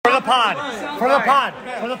the pod. For the pod.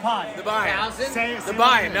 For the pod. The buy-in. Say The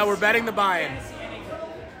buy-in. No, we're betting the buy-in.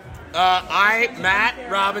 Matt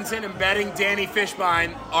Robinson, and betting Danny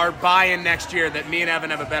Fishbein are buy-in next year that me and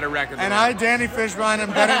Evan have a better record than And them. Danny Fishbein,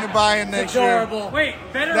 am betting the buy-in next year. Wait,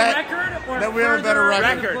 better record or that we have a better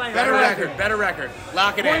record. Better record.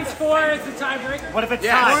 Lock it Points in. for is the tiebreaker. What if it's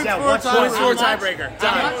Yeah. tied? Points Yeah, for what's tie. Points for how much? tiebreaker.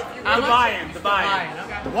 Done. The buy-in. The buy-in.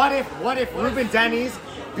 Okay. What if Ruben Denny's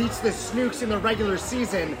beats the Snooks in the regular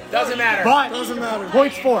season? Doesn't matter. But Doesn't matter.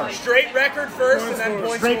 points for. Straight record first and then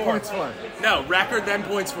points Straight for. points for. No, record then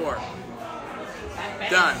points for.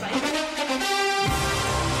 Done.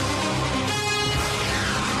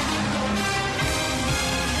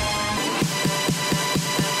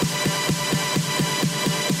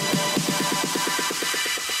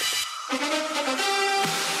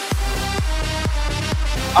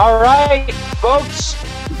 All right, folks.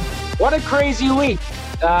 What a crazy week.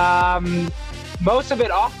 Most of it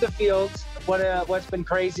off the field. What's been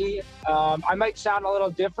crazy. I might sound a little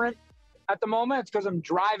different at the moment. It's because I'm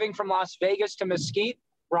driving from Las Vegas to Mesquite.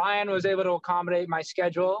 Ryan was able to accommodate my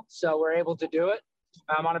schedule, so we're able to do it.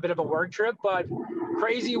 I'm on a bit of a work trip, but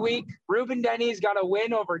crazy week. Ruben Denny's got a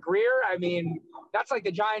win over Greer. I mean, that's like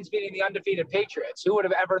the Giants beating the undefeated Patriots. Who would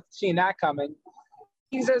have ever seen that coming?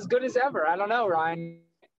 He's as good as ever. I don't know, Ryan.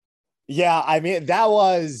 Yeah, I mean, that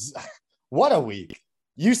was what a week.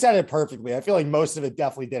 You said it perfectly. I feel like most of it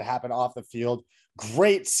definitely did happen off the field.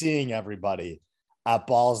 Great seeing everybody at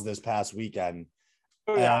Balls this past weekend.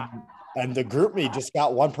 Oh, yeah. And the group me just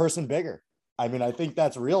got one person bigger. I mean, I think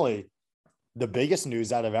that's really the biggest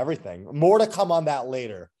news out of everything. More to come on that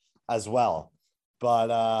later as well.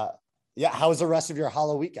 But yeah, how was the rest of your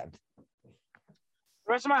Hollow weekend? The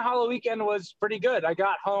rest of my Hollow weekend was pretty good. I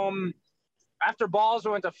got home after Balls.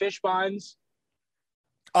 We went to Fishbein's.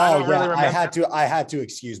 Oh don't yeah, really I had to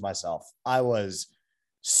excuse myself. I was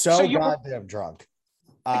so goddamn drunk.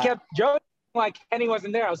 I kept joking like Kenny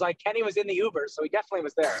wasn't there. I was like, Kenny was in the Uber, so he definitely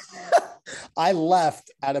was there. I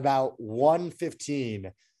left at about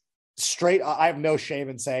 1:15 straight. I have no shame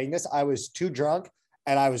in saying this. I was too drunk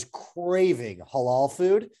and I was craving halal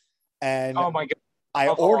food. And Oh my God. I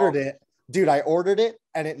ordered it. Dude, I ordered it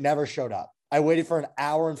and it never showed up. I waited for an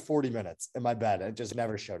hour and 40 minutes in my bed and it just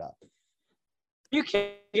never showed up. You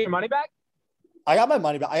can't get your money back? I got my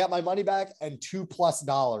money back. I got my money back and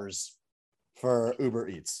 $2+ for Uber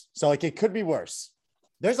Eats. So like it could be worse.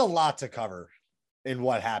 There's a lot to cover in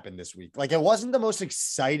what happened this week. Like it wasn't the most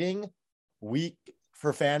exciting week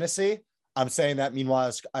for fantasy. I'm saying that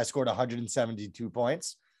meanwhile I scored 172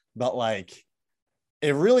 points, but like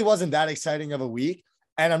it really wasn't that exciting of a week.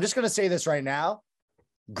 And I'm just going to say this right now.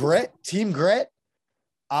 Team Grit.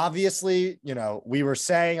 Obviously, you know, we were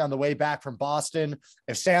saying on the way back from Boston,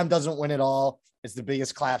 if Sam doesn't win it all, it's the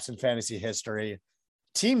biggest collapse in fantasy history.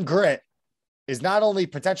 Team Grit is not only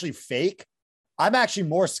potentially fake, I'm actually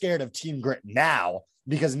more scared of Team Grit now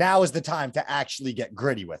because now is the time to actually get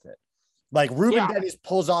gritty with it. Like Ruben Dennis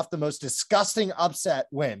pulls off the most disgusting upset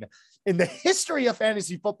win in the history of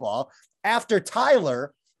fantasy football after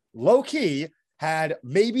Tyler, low-key, had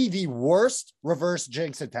maybe the worst reverse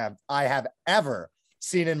jinx attempt I have ever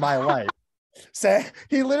seen in my life.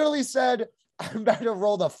 He literally said, I'm about to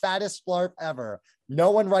roll the fattest flarp ever. No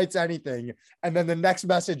one writes anything. And then the next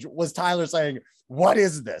message was Tyler saying, what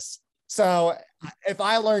is this? So if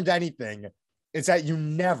I learned anything, it's that you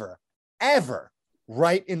never, ever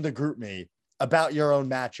write in the group me about your own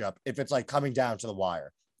matchup if it's like coming down to the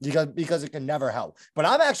wire because it can never help. But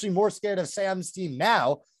I'm actually more scared of Sam's team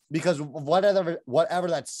now because whatever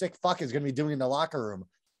that sick fuck is going to be doing in the locker room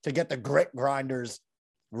to get the grit grinders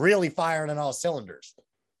really firing on all cylinders.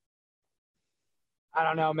 I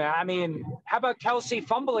don't know, man. I mean, how about Kelsey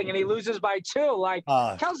fumbling and he loses by 2? Like,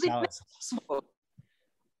 Kelsey,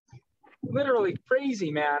 literally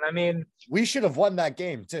crazy, man. I mean, we should have won that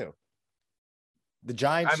game too. The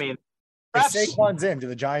Giants. I mean, if Saquon's in, do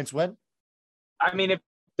the Giants win? I mean, if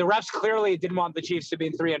the refs clearly didn't want the Chiefs to be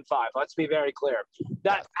in 3-5, let's be very clear.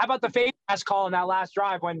 How about the face mask call in that last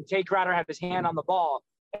drive when Tate Crowder had his hand on the ball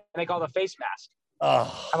and they called the face mask? Oh,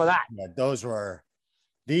 how about that? Yeah, those were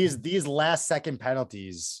these last second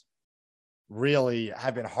penalties really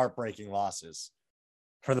have been heartbreaking losses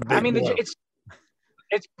for the big. I mean, it's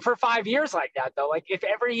for 5 years like that though. Like if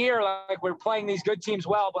every year like we're playing these good teams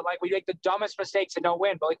well, but like we make the dumbest mistakes and don't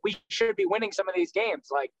win, but like we should be winning some of these games.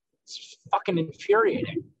 Like it's fucking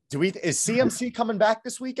infuriating. Is CMC coming back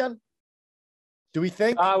this weekend? Do we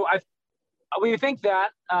think? We think that.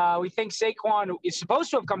 We think Saquon is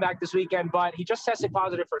supposed to have come back this weekend, but he just tested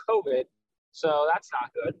positive for COVID. So that's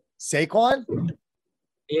not good. Saquon?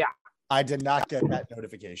 Yeah. I did not get that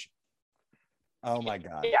notification. Oh my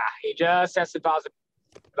God. Yeah, he just tested positive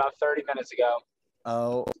about 30 minutes ago.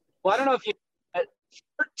 Oh. Well, I don't know if you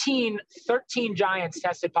 13 Giants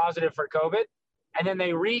tested positive for COVID, and then they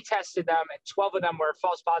retested them, and 12 of them were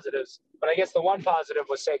false positives. But I guess the one positive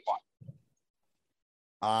was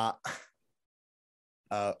Saquon.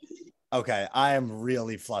 Okay. I am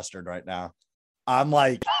really flustered right now. I'm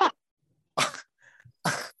like,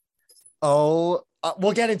 we'll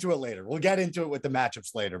get into it later. We'll get into it with the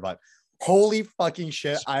matchups later, but holy fucking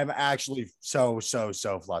shit. I'm actually so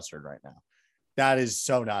flustered right now. That is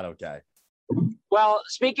so not okay. Well,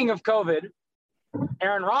 speaking of COVID,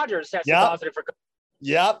 Aaron Rodgers tested positive for COVID.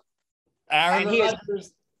 Yep. Aaron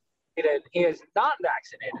Rodgers. He is not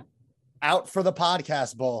vaccinated. Out for the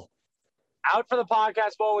podcast bowl. Out for the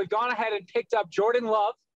podcast bowl. We've gone ahead and picked up Jordan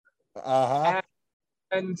Love.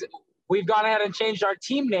 And we've gone ahead and changed our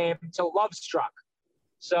team name to Lovestruck.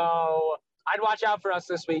 So I'd watch out for us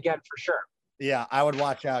this weekend for sure. Yeah, I would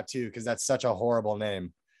watch out too, because that's such a horrible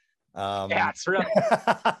name. Yeah, it's really.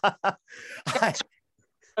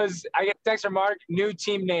 I get text from Mark, new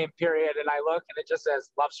team name, period. And I look and it just says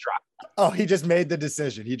Lovestruck. Oh, he just made the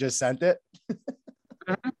decision. He just sent it.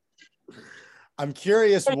 I'm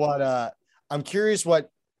curious what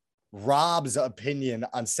Rob's opinion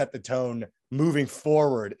on Set the Tone moving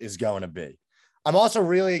forward is going to be. I'm also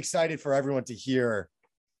really excited for everyone to hear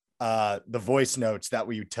the voice notes that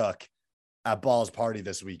we took at Ball's party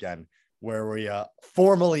this weekend, where we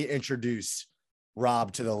formally introduce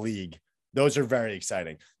Rob to the league. Those are very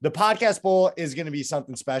exciting. The podcast bowl is going to be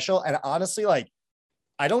something special. And honestly, like,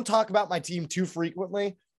 I don't talk about my team too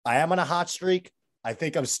frequently. I am on a hot streak. I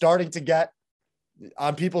think I'm starting to get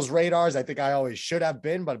on people's radars. I think I always should have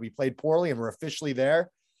been, but we played poorly and we're officially there.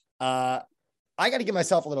 I got to give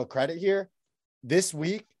myself a little credit here. This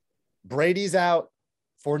week, Brady's out,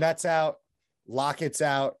 Fournette's out, Lockett's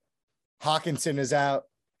out, Hawkinson is out.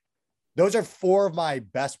 Those are four of my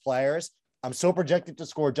best players. I'm so projected to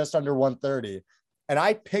score just under 130. And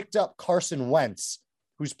I picked up Carson Wentz,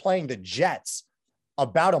 who's playing the Jets,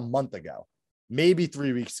 about a month ago, maybe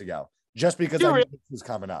 3 weeks ago, just because I knew this was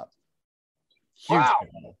coming up. Huge.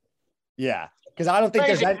 Wow. Yeah, because I don't think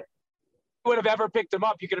there's any. Would have ever picked him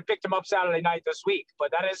up. You could have picked him up Saturday night this week, but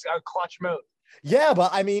that is a clutch move. Yeah, but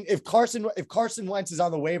I mean, if Carson Wentz is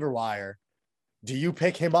on the waiver wire, do you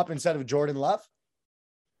pick him up instead of Jordan Love?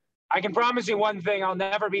 I can promise you one thing: I'll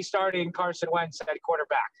never be starting Carson Wentz at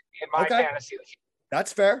quarterback in my fantasy league.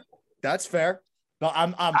 That's fair. That's fair. But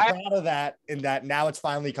I'm proud of that. In that now it's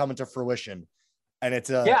finally coming to fruition, and it's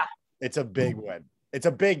a big win. It's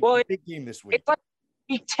a big game this week. It's like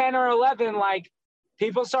week 10 or 11. Like,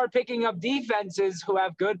 people start picking up defenses who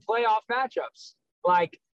have good playoff matchups.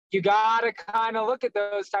 Like, you gotta kind of look at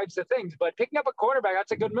those types of things. But picking up a quarterback,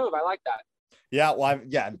 that's a good move. I like that. Yeah, well,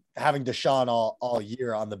 having Deshaun all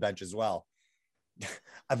year on the bench as well.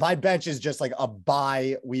 My bench is just like a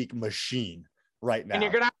bye week machine right now. And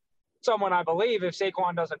you're gonna have someone, I believe, if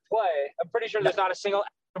Saquon doesn't play. I'm pretty sure there's not a single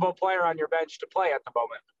eligible player on your bench to play at the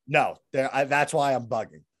moment. No, that's why I'm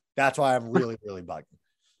bugging. That's why I'm really, really bugging.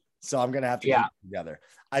 So I'm gonna have to get it together.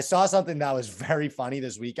 I saw something that was very funny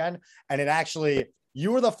this weekend, and it actually,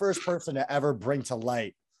 you were the first person to ever bring to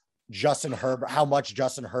light Justin Herbert, how much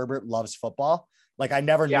Justin Herbert loves football. Like, I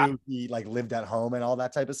never knew he like lived at home and all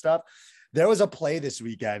that type of stuff. There was a play this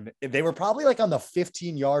weekend. They were probably like on the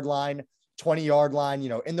 15-yard line, 20-yard line,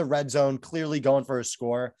 in the red zone, clearly going for a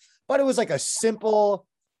score. But it was like a simple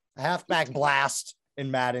halfback blast in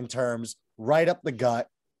Madden terms, right up the gut.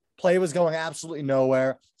 Play was going absolutely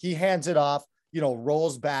nowhere. He hands it off,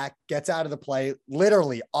 rolls back, gets out of the play,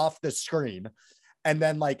 literally off the screen. And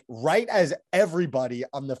then, like, right as everybody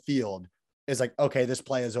on the field is like, okay, this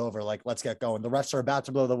play is over. Like, let's get going. The refs are about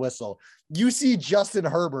to blow the whistle. You see Justin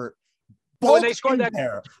Herbert bolt they scored that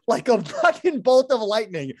there like a fucking bolt of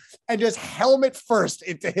lightning and just helmet first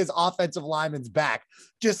into his offensive lineman's back,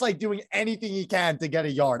 just like doing anything he can to get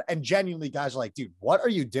a yard. And genuinely, guys are like, dude, what are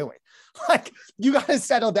you doing? Like, you got to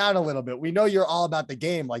settle down a little bit. We know you're all about the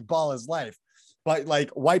game, like ball is life, but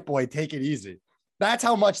like, white boy, take it easy. That's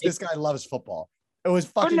how much this guy loves football. It was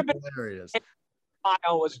fucking hilarious.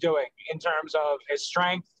 Kyle was doing in terms of his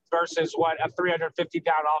strength versus what a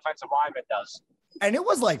 350-pound offensive lineman does. And it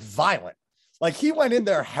was like violent. Like, he went in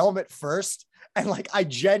there helmet first. And like, I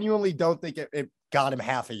genuinely don't think it got him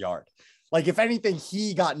half a yard. Like, if anything,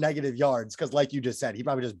 he got negative yards. Cause like you just said, he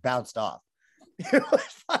probably just bounced off. It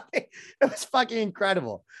was fucking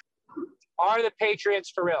incredible. Are the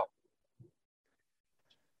Patriots for real?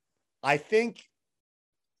 I think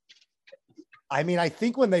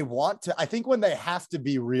when they want to, I think when they have to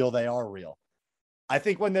be real, they are real. I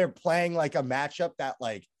think when they're playing like a matchup that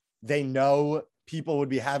like they know people would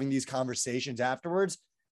be having these conversations afterwards,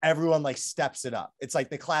 everyone like steps it up. It's like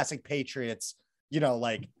the classic Patriots,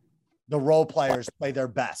 like the role players play their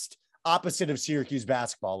best, opposite of Syracuse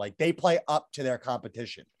basketball. Like they play up to their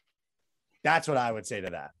competition. That's what I would say to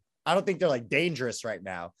that. I don't think they're like dangerous right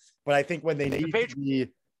now, but I think when they need to be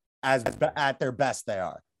at their best, they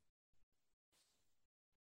are.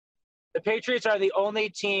 The Patriots are the only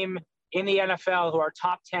team in the NFL who are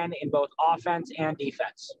top 10 in both offense and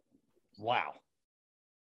defense. Wow.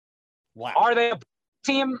 Are they a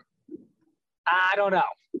team? I don't know.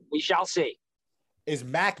 We shall see. Is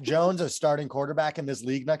Mac Jones a starting quarterback in this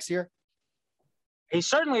league next year? He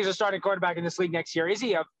certainly is a starting quarterback in this league next year. Is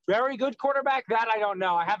he a very good quarterback? That I don't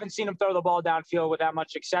know. I haven't seen him throw the ball downfield with that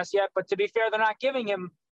much success yet. But to be fair, they're not giving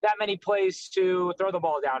him that many plays to throw the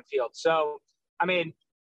ball downfield. So, I mean,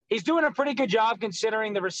 he's doing a pretty good job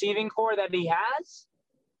considering the receiving core that he has.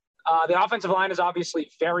 The offensive line is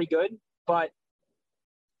obviously very good. But,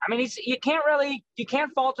 I mean, you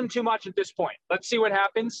can't fault him too much at this point. Let's see what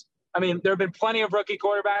happens. I mean, there have been plenty of rookie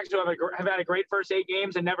quarterbacks who have had a great first 8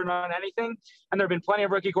 games and never done anything. And there have been plenty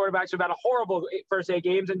of rookie quarterbacks who have had a horrible first 8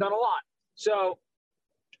 games and done a lot. So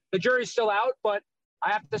the jury's still out, but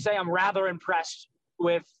I have to say I'm rather impressed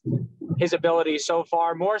with his ability so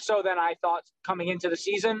far, more so than I thought coming into the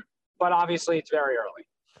season. But obviously it's very early.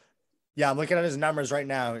 Yeah, I'm looking at his numbers right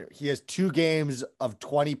now. He has 2 games of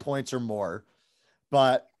 20 points or more.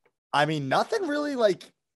 But, I mean, nothing really like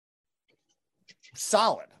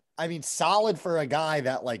solid. I mean, solid for a guy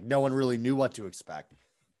that like no one really knew what to expect.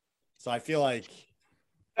 So I feel like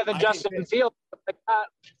better than Justin Fields. Like that.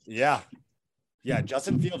 Yeah. Yeah.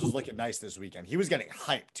 Justin Fields was looking nice this weekend. He was getting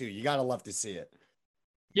hyped too. You got to love to see it.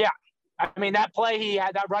 Yeah. I mean, that play he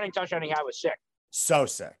had, that running touchdown he had was sick. So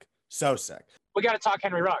sick. So sick. We got to talk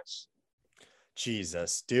Henry Ruggs.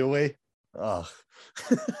 Jesus. Do we? Oh.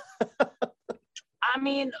 I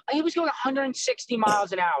mean, he was going 160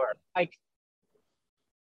 miles an hour. Like,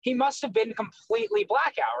 he must have been completely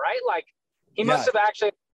blackout, right? Like, he must have actually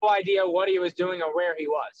had no idea what he was doing or where he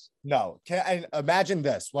was. No. And imagine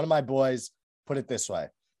this. One of my boys put it this way.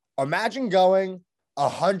 Imagine going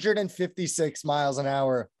 156 miles an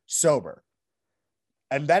hour sober.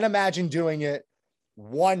 And then imagine doing it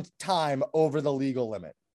one time over the legal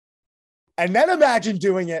limit. And then imagine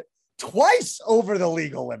doing it twice over the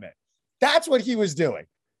legal limit. That's what he was doing.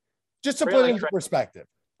 Just to put it into perspective.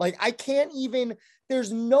 Like, I can't even,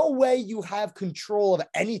 there's no way you have control of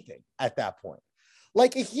anything at that point.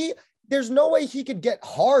 Like, there's no way he could get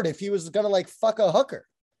hard if he was going to like fuck a hooker,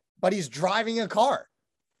 but he's driving a car.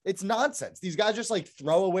 It's nonsense. These guys just like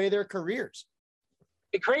throw away their careers.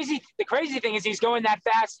 The crazy thing is he's going that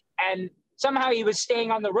fast and somehow he was staying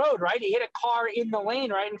on the road, right? He hit a car in the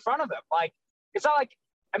lane right in front of him. Like, it's not like,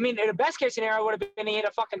 I mean, in a best case scenario would have been he hit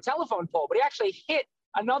a fucking telephone pole, but he actually hit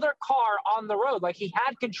another car on the road. Like, he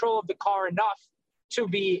had control of the car enough to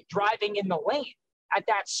be driving in the lane at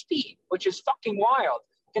that speed, which is fucking wild,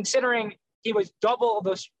 considering he was double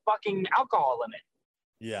the fucking alcohol limit.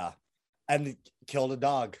 Yeah. And killed a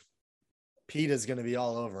dog. PETA's going to be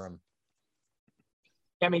all over him.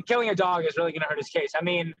 I mean, killing a dog is really going to hurt his case. I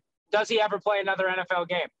mean, does he ever play another NFL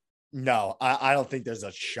game? No, I don't think there's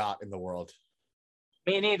a shot in the world.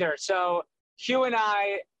 Me neither. So Hugh and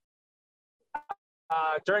I,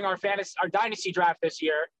 during our dynasty draft this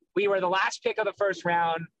year, we were the last pick of the first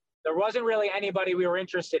round. There wasn't really anybody we were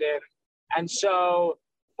interested in. And so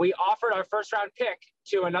we offered our first round pick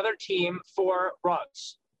to another team for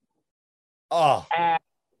Ruggs. Oh. And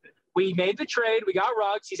we made the trade. We got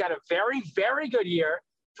Ruggs. He's had a very, very good year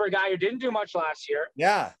for a guy who didn't do much last year.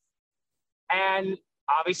 Yeah. And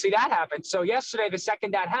obviously that happened. So yesterday, the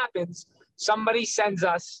second that happens, somebody sends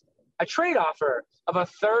us a trade offer of a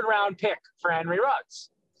 3rd round pick for Henry Ruggs.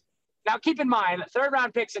 Now, keep in mind, 3rd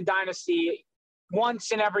round picks in Dynasty,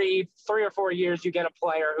 once in every 3 or 4 years, you get a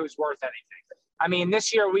player who's worth anything. I mean,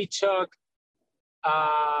 this year we took,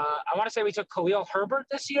 I want to say we took Khalil Herbert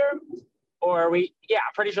this year, I'm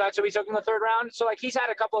pretty sure that's what we took in the 3rd round. So, like, he's had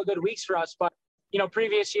a couple of good weeks for us, but, you know,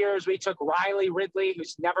 previous years we took Riley Ridley,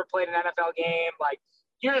 who's never played an NFL game. Like,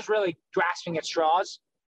 you're just really grasping at straws.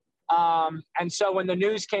 And so when the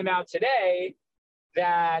news came out today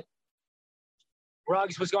that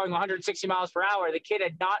Ruggs was going 160 miles per hour, the kid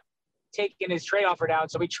had not taken his trade offer down.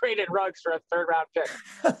 So we traded Ruggs for a 3rd round pick.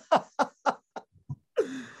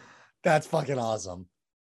 That's fucking awesome.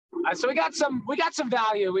 So we got some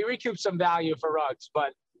value. We recouped some value for Ruggs,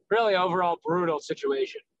 but really overall brutal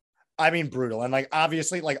situation. I mean, brutal. And like,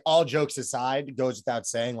 obviously, like, all jokes aside, goes without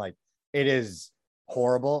saying, like, it is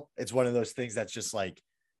horrible. It's one of those things that's just like,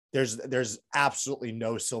 there's absolutely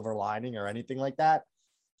no silver lining or anything like that.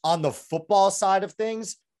 on the football side of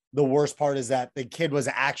things, the worst part is that the kid was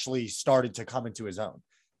actually started to come into his own,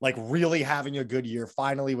 like really having a good year,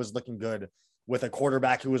 finally was looking good with a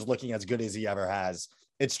quarterback who was looking as good as he ever has.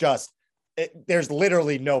 It's just, there's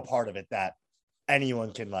literally no part of it that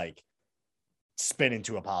anyone can like spin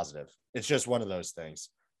into a positive. It's just one of those things.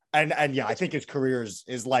 And yeah, I think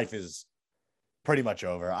his life is pretty much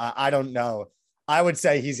over. I don't know. I would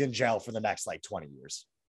say he's in jail for the next like 20 years.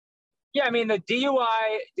 Yeah, I mean, the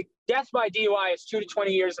death by DUI is 2 to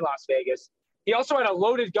 20 years in Las Vegas. He also had a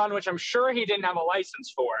loaded gun, which I'm sure he didn't have a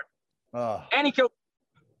license for. And he killed.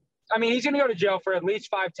 I mean, he's going to go to jail for at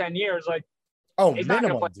least 5-10 years. Like,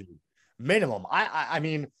 minimum, dude. Minimum. I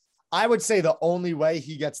mean, I would say the only way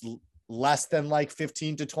he gets less than like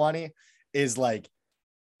 15 to 20 is like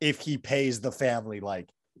if he pays the family like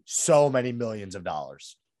so many millions of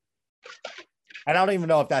dollars. And I don't even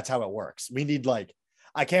know if that's how it works. We need like,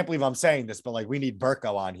 I can't believe I'm saying this, but like we need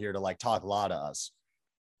Burko on here to like talk law to us.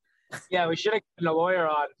 Yeah, we should have gotten a lawyer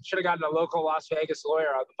on. Should have gotten a local Las Vegas lawyer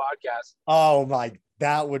on the podcast. Oh my,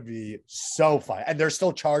 that would be so fun. And they're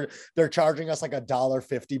still charging us like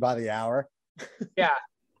 $1.50 by the hour. Yeah,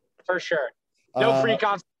 for sure. No free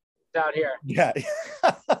consults out here. Yeah.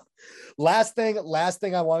 Last thing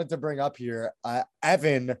I wanted to bring up here,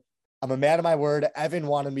 Evan, I'm a man of my word. Evan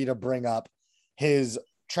wanted me to bring up his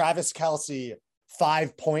Travis Kelce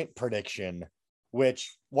 5-point prediction,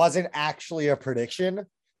 which wasn't actually a prediction.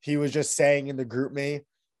 He was just saying in the group me,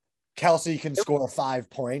 Kelce can score 5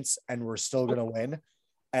 points and we're still going to win.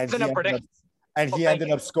 And he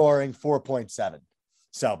ended up scoring 4.7.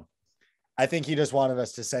 So I think he just wanted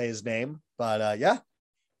us to say his name, but yeah,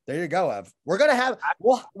 there you go, Ev. We're going to have,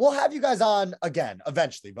 we'll have you guys on again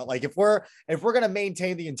eventually, but like, if we're going to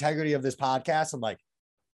maintain the integrity of this podcast, I'm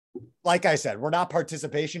like I said, we're not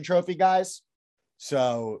participation trophy guys.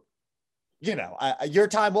 So, you know, your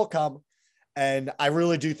time will come. And I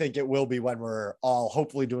really do think it will be when we're all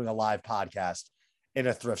hopefully doing a live podcast in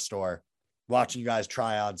a thrift store, watching you guys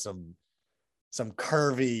try on some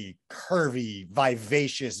curvy,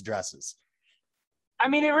 vivacious dresses. I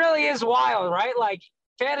mean, it really is wild, right? Like,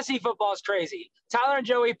 fantasy football is crazy. Tyler and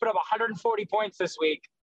Joey put up 140 points this week,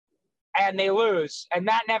 and they lose. And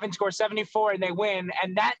Matt and Evan score 74, and they win.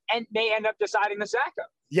 And that may end up deciding the Sacco.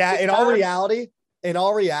 Yeah, in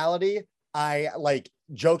all reality, I like,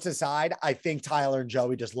 jokes aside, I think Tyler and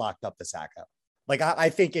Joey just locked up the Sacco. Like, I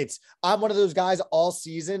think I'm one of those guys all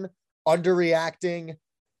season underreacting.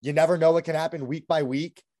 You never know what can happen week by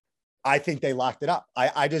week. I think they locked it up.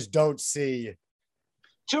 I just don't see.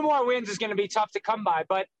 2 more wins is going to be tough to come by,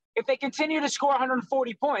 but if they continue to score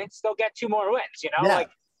 140 points, they'll get 2 more wins, you know, yeah.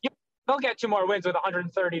 They'll get 2 more wins with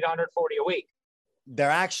 130 to 140 a week. They're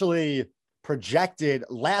actually projected.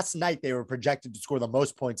 Last night, they were projected to score the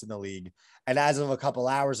most points in the league. And as of a couple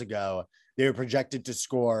hours ago, they were projected to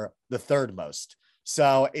score the 3rd most.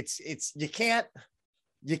 So it's you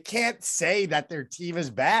can't say that their team is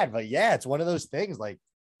bad, but yeah, it's one of those things. Like,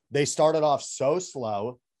 they started off so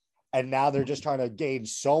slow and now they're just trying to gain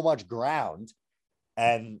so much ground.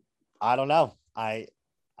 And I don't know. I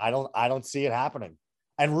don't see it happening.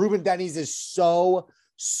 And Ruben Denny's is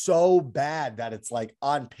so bad that it's like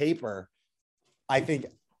on paper.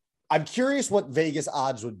 I'm curious what Vegas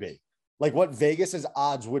odds would be. Like, what Vegas's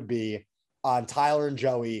odds would be on Tyler and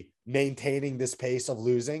Joey maintaining this pace of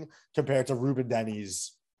losing compared to Ruben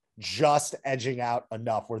Denny's just edging out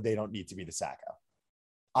enough where they don't need to be the Sacco.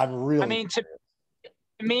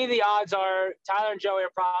 To me, the odds are Tyler and Joey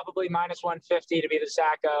are probably minus 150 to be the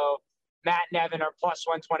Sacco. Matt and Evan are plus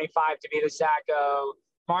 125 to be the Sacco.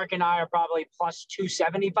 Mark and I are probably plus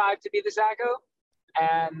 275 to be the Sacco.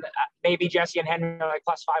 And maybe Jesse and Henry are like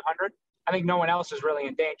plus 500. I think no one else is really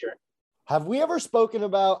in danger. Have we ever spoken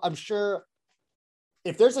about, I'm sure,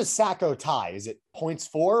 if there's a Sacco tie, is it points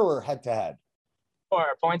for or head to head?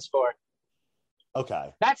 Points for.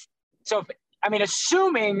 Okay.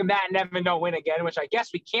 Assuming Matt and Evan don't win again, which I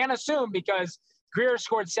guess we can't assume because Greer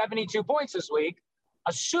scored 72 points this week.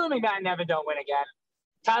 Assuming Matt and Evan don't win again,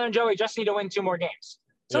 Tyler and Joey just need to win 2 more games.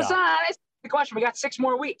 So It's the question. We got 6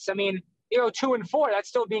 more weeks. I mean, 2-4, that's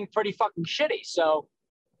still being pretty fucking shitty. So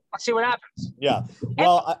let's see what happens. Yeah.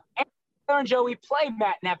 Well, and Tyler and Joey play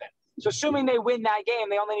Matt and Evan. So assuming they win that game,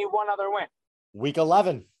 they only need 1 other win. Week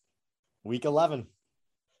 11.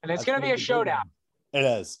 And it's going to be a showdown. It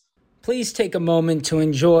is. Please take a moment to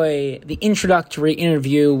enjoy the introductory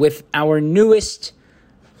interview with our newest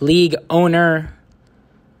league owner,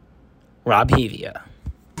 Rob Hevia.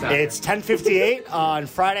 It's 10:58 on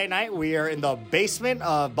Friday night. We are in the basement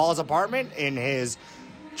of Ball's apartment in his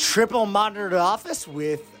triple monitored office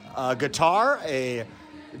with a guitar, a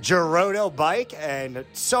Gerodo bike and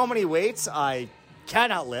so many weights I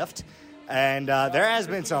cannot lift. And there has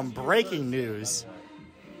been some breaking news.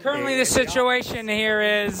 Currently, the situation here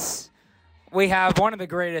is we have one of the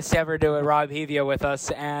greatest ever do it, Rob Hevia, with us,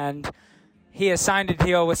 and he has signed a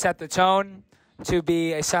deal with Set the Tone to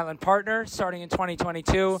be a silent partner starting in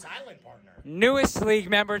 2022. Silent partner. Newest league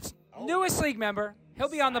member. He'll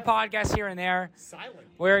be on the podcast here and there. Silent.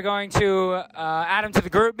 We're going to add him to the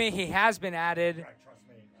group me. He has been added.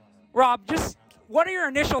 Rob, just what are your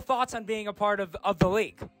initial thoughts on being a part of the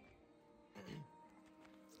league?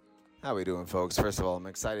 How we doing, folks? First of all, I'm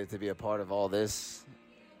excited to be a part of all this.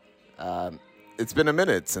 It's been a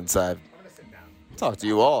minute since I've talked to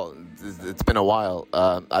you all. It's been a while.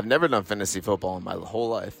 I've never done fantasy football in my whole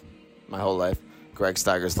life. Greg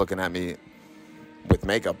Steiger's looking at me with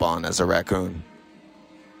makeup on as a raccoon.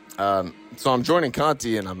 So I'm joining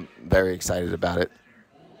Conti, and I'm very excited about it.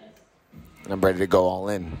 And I'm ready to go all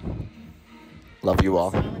in. Love you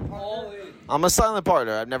all. I'm a silent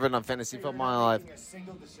partner. I've never done fantasy football in my life.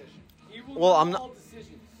 Well,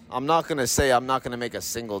 I'm not going to say I'm not going to make a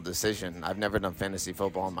single decision. I've never done fantasy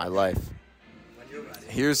football in my life.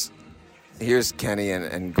 Here's Kenny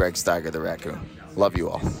and Greg Steiger, the raccoon. Love you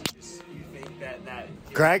all.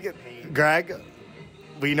 Greg,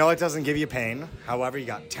 we know it doesn't give you pain. However, you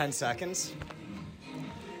got 10 seconds.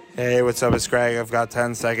 Hey, what's up? It's Greg. I've got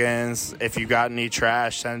 10 seconds. If you got any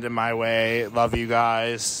trash, send it my way. Love you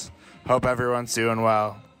guys. Hope everyone's doing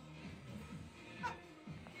well.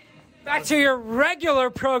 Back to your regular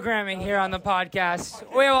programming here on the podcast.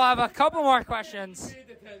 We will have a couple more questions.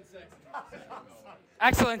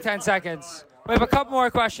 Excellent 10 seconds. We have a couple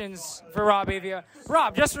more questions for Rob Hevia.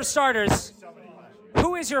 Rob, just for starters,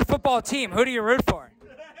 who is your football team? Who do you root for?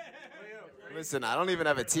 Listen, I don't even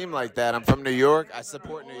have a team like that. I'm from New York. I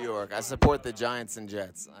support New York. I support the Giants and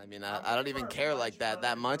Jets. I mean, I don't even care like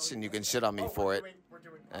that much, and you can shit on me for it.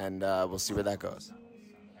 And we'll see where that goes.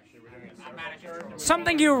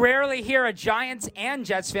 Something you rarely hear, a Giants and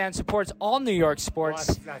Jets fan supports all New York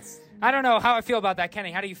sports. I don't know how I feel about that.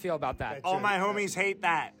 Kenny, how do you feel about that? All my homies hate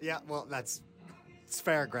that. Yeah, well, it's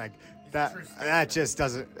fair, Greg. That just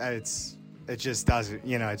doesn't. It just doesn't.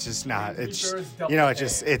 You know, it's just not. It's you know, it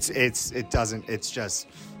just it doesn't. It doesn't.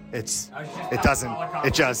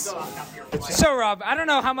 It just. So, Rob, I don't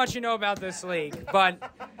know how much you know about this league, but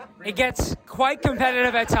it gets quite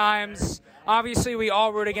competitive at times. Obviously, we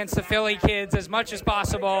all root against the Philly kids as much as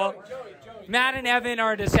possible. Matt and Evan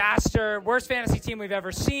are a disaster. Worst fantasy team we've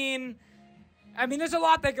ever seen. I mean, there's a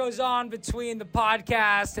lot that goes on between the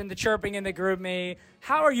podcast and the chirping in the group me.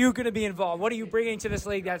 How are you going to be involved? What are you bringing to this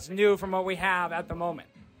league that's new from what we have at the moment?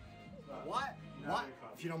 What?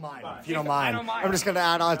 If you don't mind. I'm just going to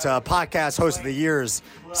add on to a podcast host of the year's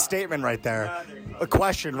statement right there. A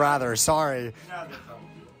question, rather. Sorry.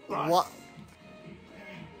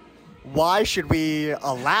 Why should we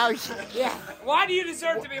allow you? Yeah. Why do you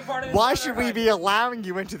deserve to be a part of this? Why should we be allowing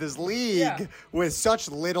you into this league with such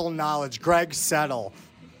little knowledge? Greg Settle.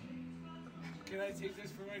 Can I take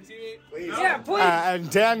this for my teammate? Please. Yeah, please. And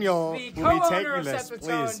Daniel The will be co-owner taking of this. Set the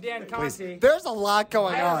Tone, Please. Dan Please. Conti. There's a lot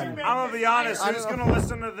going on. I'm going to be honest. Who's going to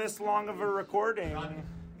listen to this long of a recording?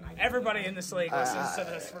 Everybody in this league listens to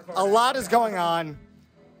this recording. A lot is going on.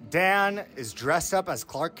 Dan is dressed up as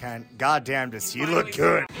Clark Kent. God damn, does he look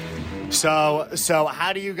good. So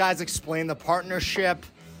how do you guys explain the partnership?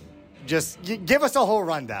 Just give us a whole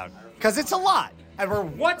rundown, because it's a lot.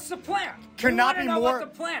 And What's the plan? Cannot be know more- what the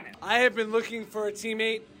plan is. I have been looking for a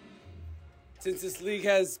teammate since this league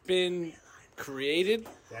has been created.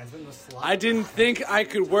 I didn't think I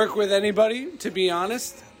could work with anybody, to be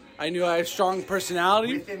honest. I knew I have strong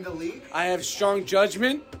personality. within the league. I have strong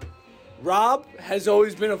judgment. Rob has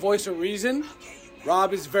always been a voice of reason.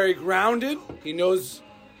 Rob is very grounded. He knows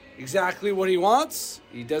exactly what he wants.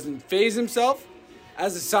 He doesn't phase himself.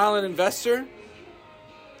 As a silent investor,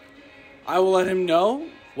 I will let him know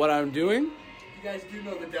what I'm doing. You guys do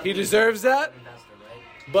know the definition. He deserves that.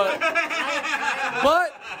 But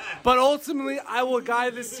ultimately, I will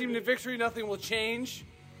guide this team to victory. Nothing will change.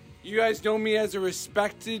 You guys know me as a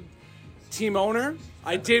respected team owner.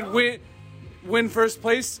 I did win first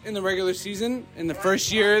place in the regular season in the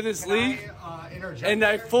first year of this league, and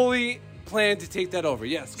I fully plan to take that over.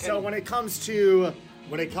 Yes. So when it comes to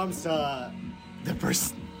the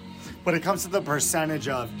percentage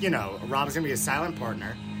of, Rob's gonna be a silent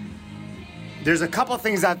partner, there's a couple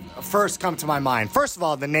things that first come to my mind. First of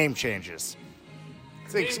all, the name changes.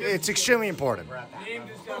 It's extremely important.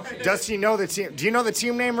 Does he know the team? Do you know the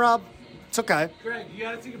team name, Rob? It's okay. Greg, you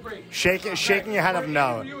gotta take a break. Shaking your head of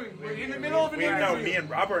no. We're in the middle of an interview. No, me and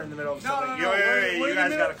Rob are in the middle of something. No. You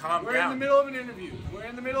guys gotta calm We're down. in the middle of an interview.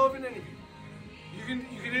 You can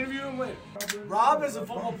interview him later. Rob, as a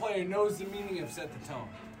football player, knows the meaning of set the tone.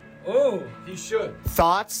 Ooh. He should.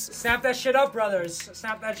 Thoughts Snap that shit up, brothers.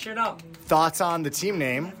 Snap that shit up. on the team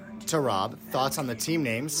name to Rob. Thoughts on the team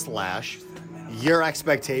name / your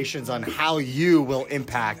expectations on how you will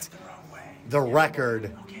impact the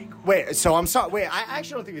record. Wait, so I'm sorry. Wait, I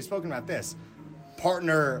actually don't think we've spoken about this.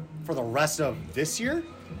 Partner for the rest of this year?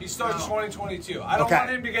 He starts 2022. I don't Okay. want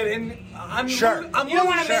him to get in. I'm You don't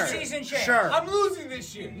want a Sure. mid-season shit. Sure. I'm losing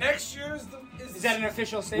this year. Next year is Is that an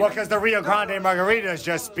official Well, statement? because the Rio Grande Margaritas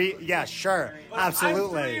just beat. Yeah, sure. I'm 3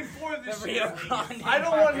 Absolutely. and 4 this The year. Rio Grande I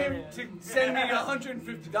don't want him to send me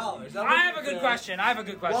 $150. I have a good question.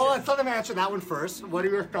 Well, let's let them answer that one first. What are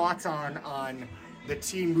your thoughts on the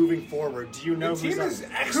team moving forward? Do you know The team who's is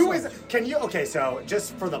who is? excellent. Can you? Okay, so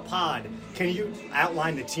just for the pod, can you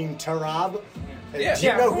outline the team to Rob? Yeah. Do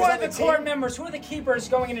you know Who who's are on the team? core members? Who are the keepers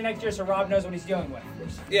going into next year so Rob knows what he's dealing with?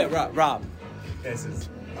 Yeah, Rob. This is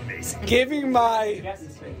amazing. Giving my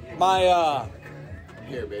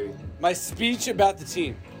Here, baby. my speech about the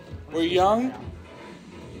team. We're young.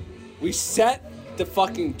 We set the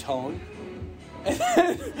fucking tone. And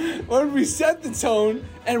then when we set the tone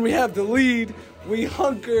and we have the lead, we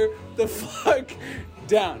hunker the fuck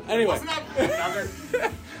down. Anyway.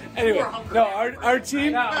 Anyway, no, our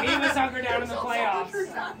team. No, he was hunkered down in the playoffs.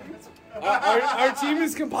 Our team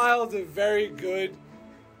is compiled of very good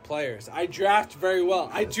players. I draft very well.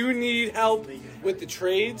 I do need help with the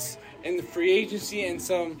trades and the free agency and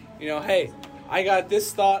some, hey, I got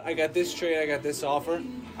this thought, I got this trade, I got this offer.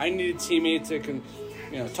 I need a teammate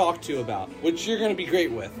to talk to about, which you're going to be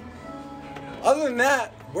great with. Other than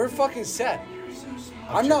that, we're fucking set.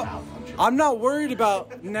 I'm not worried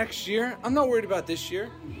about next year. I'm not worried about this year.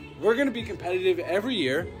 We're going to be competitive every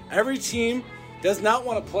year. Every team does not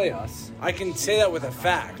want to play us. I can say that with a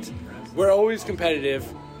fact. We're always competitive.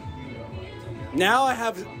 Now I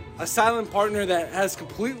have a silent partner that has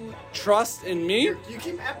complete trust in me. You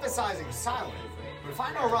keep emphasizing silent, but if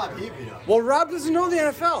I know Rob, he'd be up. Well, Rob doesn't know the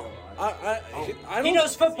NFL. I don't, He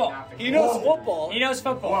knows football. He knows football. He knows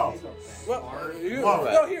football.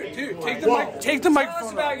 No, here, dude. Take the Tell microphone.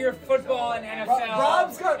 us about your football and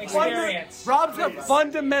NFL experience. Rob's got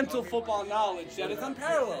fundamental football knowledge that is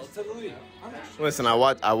unparalleled to the league. Listen, I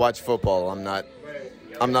watch football. I'm not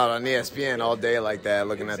on ESPN all day like that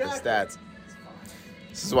looking at the stats.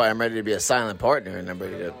 This is why I'm ready to be a silent partner, and I'm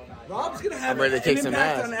ready to. Rob's gonna have I'm ready to kick an some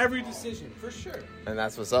impact ass. on every decision for sure. And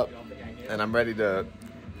that's what's up. And I'm ready to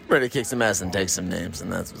kick some ass and take some names,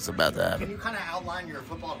 and that's what's about to Can happen. you kind of outline your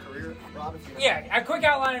football career, Rob? If you Yeah, a quick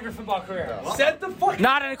outline of your football career. Set the fuck.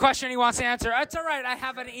 Not a question he wants to answer. It's all right. I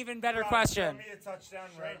have an even better question. a touchdown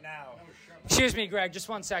right now. Excuse me, Greg. Just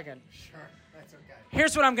 1 second. Sure, that's okay.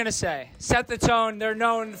 Here's what I'm going to say. Set the tone. They're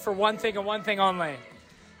known for one thing and one thing only.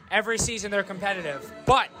 Every season they're competitive.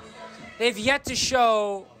 But they've yet to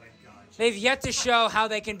show how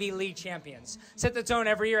they can be league champions. Set the tone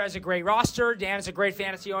every year as a great roster. Dan is a great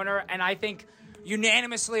fantasy owner, and I think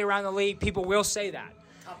unanimously around the league, people will say that.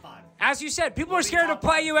 Top 5. As you said, people are scared to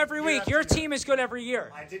play you every week. Your team is good every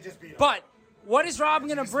year. I did just beat him. But what is Rob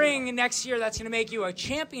going to bring next year that's going to make you a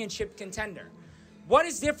championship contender? What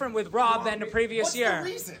is different with Rob than the previous What's year? the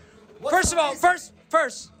reason? First of all,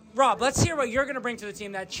 first, Rob, let's hear what you're going to bring to the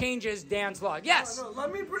team that changes Dan's luck. Yes.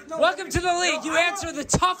 Welcome to the league. You answer the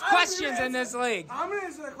tough questions in this league. I'm gonna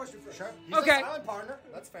answer that question for sure. He's Okay. a silent partner.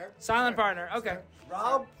 That's fair. Silent partner. Okay.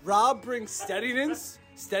 Rob brings steadiness.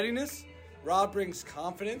 Rob brings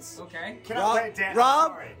confidence. Okay. Can I wait, Dan? I'm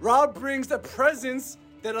Rob sorry. brings the presence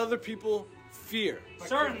that other people fear.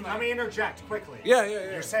 Certainly. Let me interject quickly. Yeah.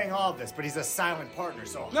 You're saying all of this, but he's a silent partner,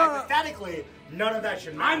 so No. hypothetically, none of that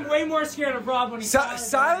should matter. I'm way more scared of Rob when he's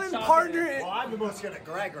Silent partner. Well, I'm the most scared of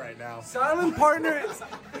Greg right now. Silent partner.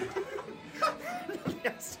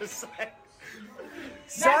 Yes, to say.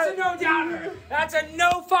 That's a no doubter. That's a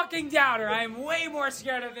no fucking doubter. I am way more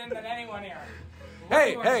scared of him than anyone here.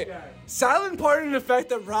 Hey. Silent partner in the fact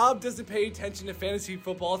that Rob doesn't pay attention to fantasy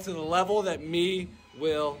football to the level that me,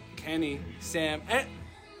 Will, Kenny, Sam, and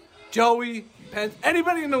Joey, Pence,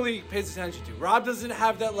 anybody in the league pays attention to. Rob doesn't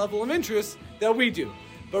have that level of interest that we do.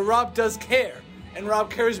 But Rob does care. And Rob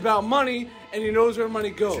cares about money, and he knows where money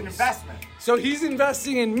goes. It's an investment. So he's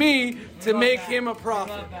investing in me to make him a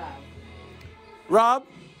profit. Rob,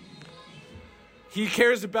 he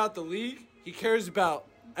cares about the league. He cares about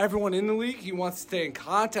everyone in the league. He wants to stay in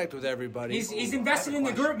contact with everybody. He's invested in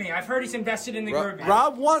the group me. I've heard he's invested in the group me.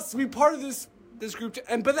 Rob wants to be part of this group,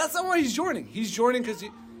 but that's not why he's joining. He's joining because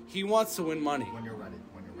He wants to win money. When you're ready.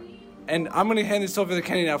 And I'm going to hand this over to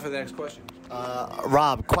Kenny now for the next question.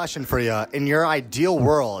 Rob, question for you. In your ideal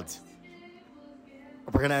world,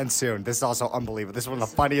 we're going to end soon. This is also unbelievable. This is one of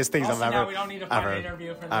the funniest things I've ever. We don't need a fun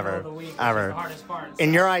interview for the middle of the week, which is the hardest part.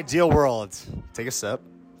 In your ideal world, take a sip.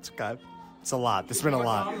 It's okay. It's a lot. This has been a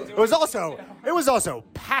lot. It was also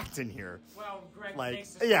packed in here. Well, Greg, Like,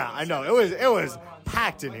 yeah, I know. It was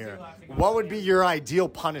packed in here. What would be your ideal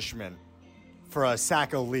punishment for a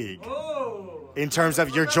Sacco League? In terms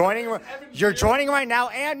of you're joining right now,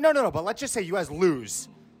 and no, but let's just say you guys lose.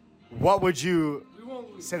 What would you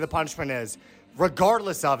say the punishment is?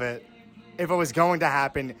 Regardless of it, if it was going to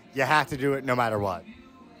happen, you have to do it no matter what.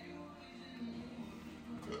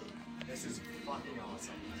 This is fucking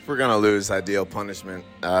awesome. If we're gonna lose, ideal punishment.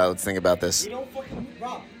 Let's think about this.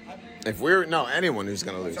 Anyone who's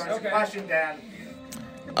gonna lose. Question, Dan.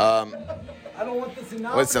 I don't want this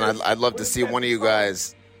Listen, I'd love to see one of you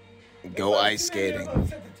guys go ice skating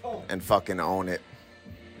and fucking own it.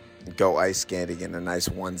 Go ice skating in a nice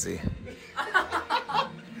onesie.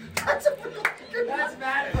 That's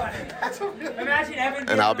mad funny. Imagine Evan.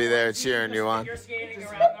 And I'll be there cheering you on. Figure skating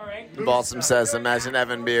around the ring. Balsam says, imagine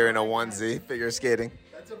Evan Beer in a onesie, figure skating.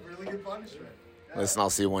 That's a really good punishment. Listen, I'll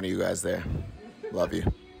see one of you guys there. Love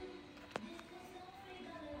you.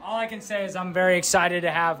 All I can say is I'm very excited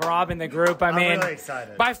to have Rob in the group. I mean, really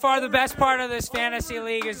excited. By far the best part of this fantasy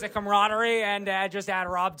league is the camaraderie, and just add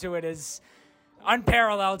Rob to it is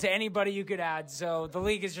unparalleled to anybody you could add. So the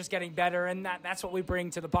league is just getting better, and that's what we bring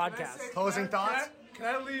to the podcast. Closing thoughts? Can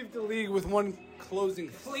I leave the league with one closing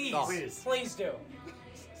thought? Please do.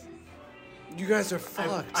 You guys are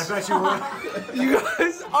fucks. I bet you would. You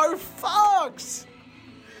guys are fucks.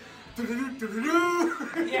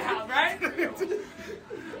 Yeah, right?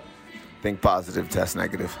 Think positive, test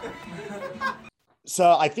negative.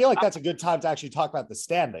 So I feel like that's a good time to actually talk about the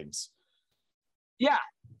standings. Yeah,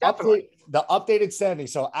 definitely. The updated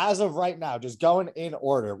standings. So as of right now, just going in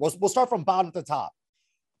order, we'll start from bottom to top.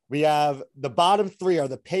 We have the bottom three are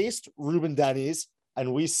the Paste, Ruben Denny's,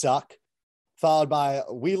 and We Suck, followed by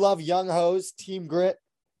We Love Young Hoes, Team Grit,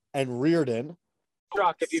 and Reardon.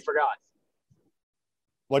 Struck, if you forgot.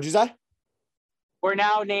 What'd you say? We're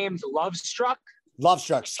now named Love Struck.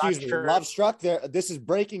 Lovestruck, excuse me. Sure. Lovestruck. This is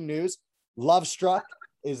breaking news. Lovestruck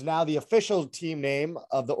is now the official team name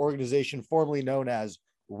of the organization formerly known as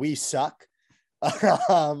We Suck.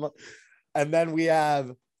 And then we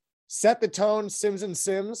have Set the Tone, Sims and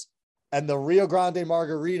Sims, and the Rio Grande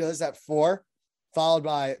Margaritas at 4, followed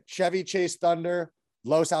by Chevy Chase Thunder,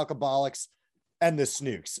 Los Alcoholics, and the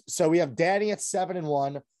Snooks. So we have Danny at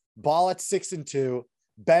 7-1, Ball at 6-2,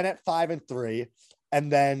 Ben at 5-3,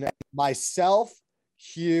 and then myself,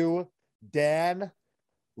 Hugh, Dan,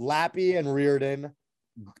 Lappy, and Reardon,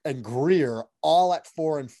 and Greer all at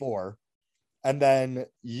 4-4. And then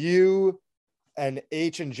you and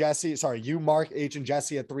H and Jesse, you, Mark, H, and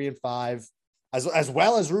Jesse at 3-5, as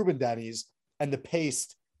well as Ruben Denny's, and the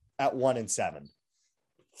Paste at 1-7.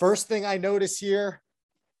 First thing I notice here,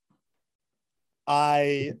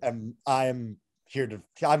 I'm here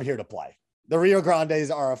to play. The Rio Grandes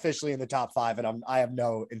are officially in the top 5, and I have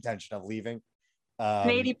no intention of leaving.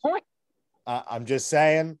 80 points. I'm just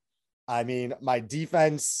saying. I mean, my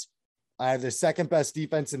defense, I have the second best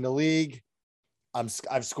defense in the league.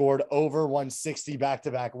 I've scored over 160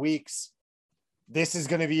 back-to-back weeks. This is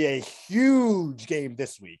going to be a huge game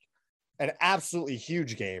this week, an absolutely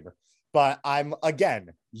huge game. But I'm,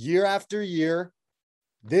 again, year after year,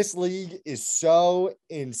 this league is so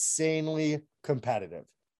insanely competitive.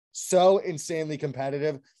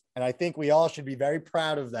 And I think we all should be very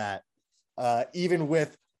proud of that, even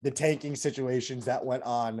with the tanking situations that went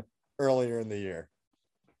on earlier in the year.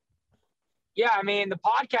 Yeah, I mean, the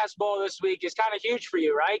podcast bowl this week is kind of huge for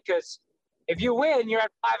you, right? Because if you win, you're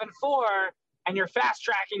at 5-4, and you're fast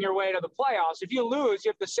tracking your way to the playoffs. If you lose, you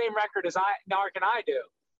have the same record as Nark and I do.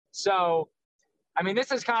 So, I mean,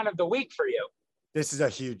 this is kind of the week for you. It's a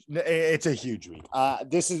huge week.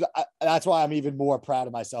 That's why I'm even more proud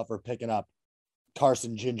of myself for picking up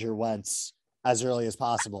Carson Ginger Wentz as early as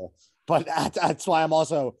possible. But that's why I'm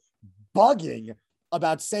also bugging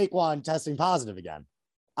about Saquon testing positive again.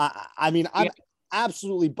 I'm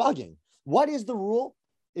absolutely bugging. What is the rule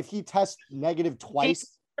if he tests negative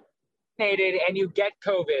twice? And you get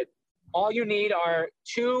COVID, all you need are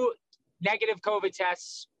 2 negative COVID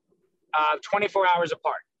tests 24 hours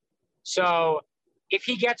apart. So if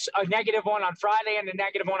he gets a negative one on Friday and a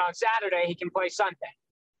negative one on Saturday, he can play Sunday.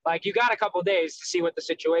 Like, you got a couple days to see what the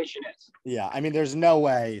situation is. Yeah, I mean, there's no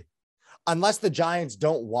way, unless the Giants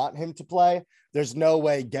don't want him to play, there's no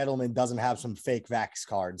way Gettleman doesn't have some fake vax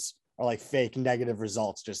cards are like fake negative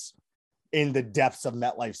results just in the depths of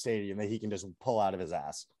MetLife Stadium that he can just pull out of his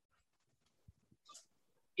ass.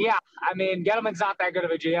 Yeah, I mean, Gettleman's not that good of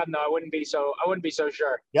a GM, though. I wouldn't be so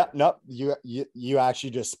sure. Yep, nope. You actually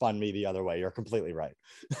just spun me the other way. You're completely right.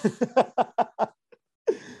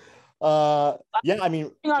 Yeah, I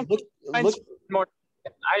mean, look, more.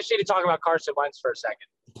 I just need to talk about Carson Wentz for a second.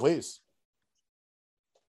 Please.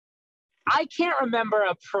 I can't remember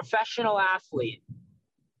a professional athlete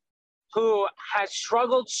who has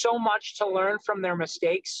struggled so much to learn from their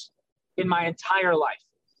mistakes in my entire life.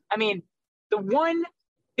 I mean, the one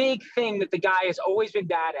big thing that the guy has always been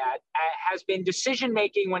bad at has been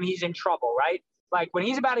decision-making when he's in trouble, right? Like when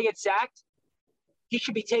he's about to get sacked, he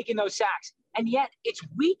should be taking those sacks. And yet it's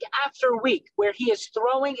week after week where he is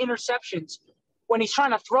throwing interceptions when he's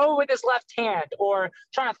trying to throw it with his left hand, or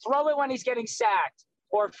trying to throw it when he's getting sacked,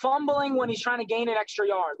 or fumbling when he's trying to gain an extra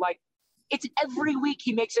yard. Like, it's every week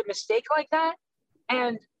he makes a mistake like that.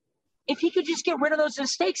 And if he could just get rid of those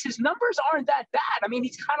mistakes, his numbers aren't that bad. I mean,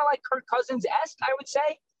 he's kind of like Kirk Cousins-esque, I would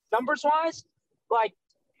say, numbers-wise. Like,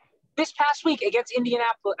 this past week against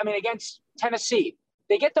against Tennessee,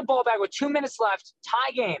 they get the ball back with 2 minutes left,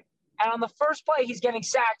 tie game. And on the first play, he's getting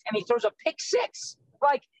sacked, and he throws a pick six.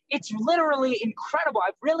 Like, it's literally incredible.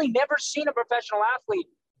 I've really never seen a professional athlete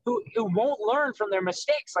who won't learn from their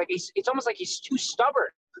mistakes. Like, it's almost like he's too stubborn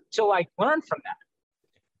to, like, learn from that.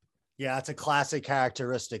 Yeah, it's a classic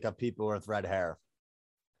characteristic of people with red hair.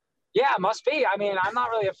 Yeah, it must be. I mean, I'm not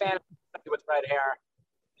really a fan of with red hair.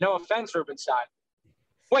 No offense, Rubenstein.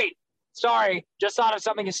 Wait, sorry. Just thought of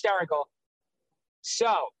something hysterical.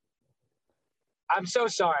 So, I'm so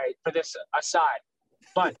sorry for this aside,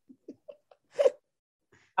 but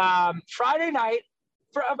Friday night,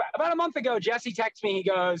 for about a month ago, Jesse texted me. He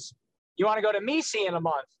goes, "You want to go to Misi in a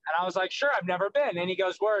month?" And I was like, "Sure, I've never been." And he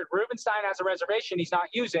goes, "Word, Rubenstein has a reservation he's not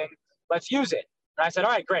using. Let's use it." And I said,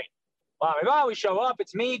 "All right, great." Well, we show up.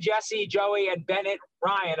 It's me, Jesse, Joey, and Bennett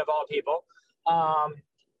Ryan, of all people.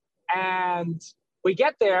 And we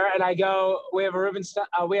get there, and I go, we have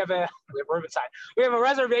a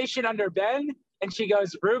reservation under Ben. And she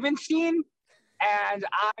goes, "Rubenstein?" And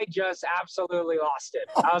I just absolutely lost it.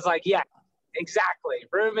 I was like, yeah, exactly.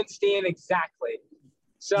 Rubenstein, exactly.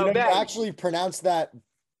 So Ben, Ben, you actually pronounced that.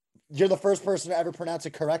 You're the first person to ever pronounce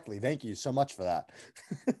it correctly. Thank you so much for that.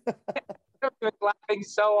 I was laughing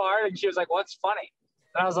so hard, and she was like, "What's funny?"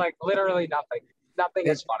 And I was like, "Literally nothing. Nothing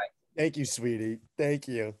is funny." Thank you, sweetie. Thank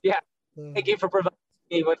you. Yeah. Thank you for providing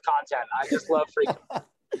me with content. I just love freaking.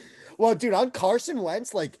 Well, dude, on Carson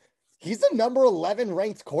Wentz, like, he's the number 11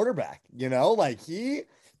 ranked quarterback, you know, like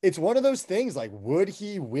it's one of those things, like,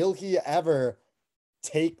 will he ever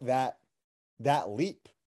take that leap?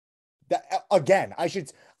 That again,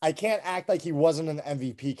 I can't act like he wasn't an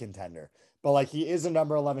MVP contender, but like, he is a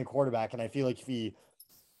number 11 quarterback. And I feel like if he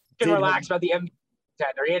can relax about the MVP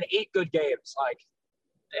contender, he had 8 good games. Like,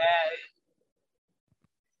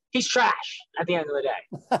 he's trash at the end of the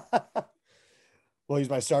day. Well, he's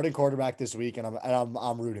my starting quarterback this week, and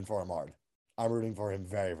I'm rooting for him hard. I'm rooting for him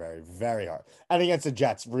very, very, very hard. And against the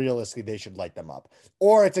Jets, realistically, they should light them up.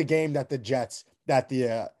 Or it's a game that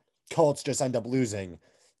the Colts just end up losing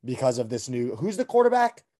because of this new. Who's the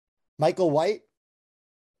quarterback? Michael White.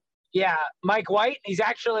 Yeah, Mike White. He's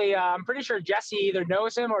actually, I'm pretty sure Jesse either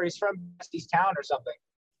knows him or he's from Jesse's town or something.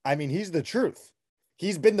 I mean, he's the truth. He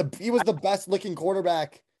was the best looking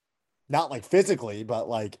quarterback. Not like physically, but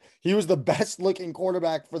like he was the best looking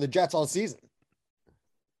quarterback for the Jets all season.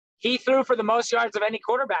 He threw for the most yards of any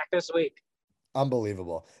quarterback this week.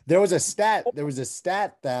 Unbelievable. There was a stat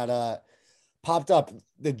that popped up.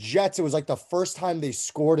 The Jets, it was like the first time they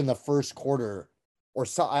scored in the first quarter or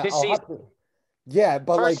so. Yeah,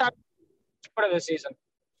 but first like quarter of the season.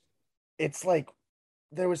 It's like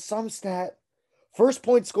there was some stat. First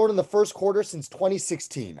point scored in the first quarter since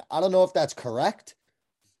 2016. I don't know if that's correct.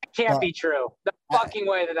 Can't be true. The fucking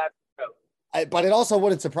way that's true. But it also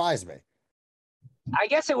wouldn't surprise me. I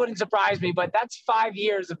guess it wouldn't surprise me, but that's 5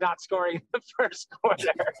 years of not scoring in the first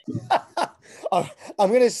quarter. I'm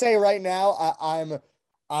going to say right now,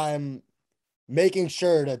 I'm making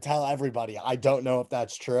sure to tell everybody I don't know if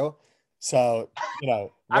that's true. So, you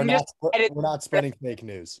know, we're not spreading fake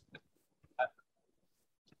news.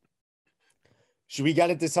 Should we get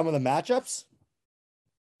into some of the matchups?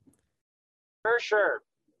 For sure.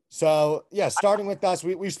 So, yeah, starting with us,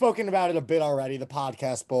 we've spoken about it a bit already, the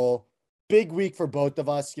Podcast Bowl. Big week for both of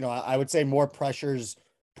us. You know, I would say more pressures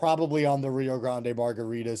probably on the Rio Grande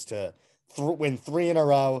Margaritas to win 3 in a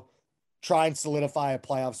row, try and solidify a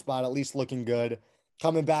playoff spot, at least looking good.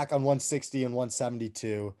 Coming back on 160 and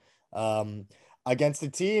 172 against a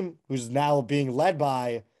team who's now being led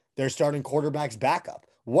by their starting quarterback's backup.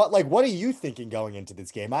 What are you thinking going into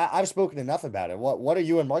this game? I've spoken enough about it. What are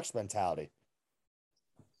you and Mark's mentality?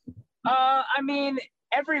 I mean,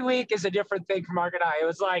 every week is a different thing for Mark and I. It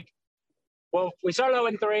was like, well, we started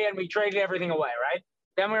 0-3 and we traded everything away, right?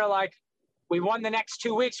 Then we were like, we won the next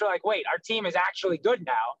 2 weeks. We're like, wait, our team is actually good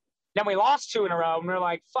now. Then we lost 2 in a row and we were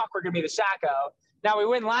like, fuck, we're going to be the Sacco. Now we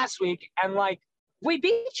win last week and like, we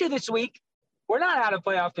beat you this week. We're not out of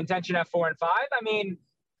playoff contention at 4-5. I mean,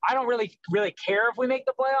 I don't really care if we make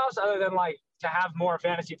the playoffs other than like to have more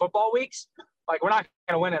fantasy football weeks. Like, we're not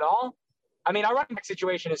going to win at all. I mean, our running back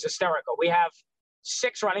situation is hysterical. We have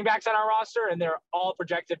 6 running backs on our roster, and they're all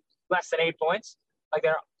projected less than 8 points. Like,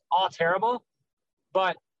 they're all terrible.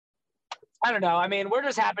 But I don't know. I mean, we're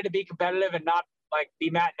just happy to be competitive and not, like, be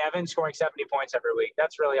Matt Nevin scoring 70 points every week.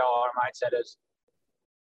 That's really all our mindset is.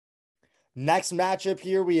 Next matchup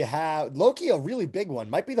here, we have Loki, a really big one.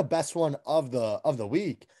 Might be the best one of the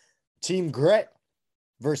week. Team Grit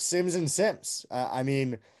versus Sims and Sims. I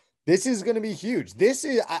mean, this is going to be huge. This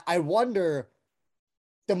is, I wonder,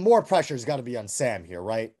 the more pressure's got to be on Sam here,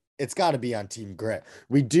 right? It's got to be on Team Grit.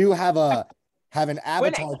 We do have an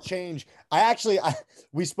avatar change.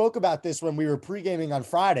 We spoke about this when we were pre-gaming on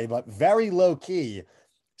Friday, but very low key.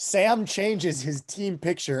 Sam changes his team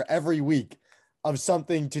picture every week of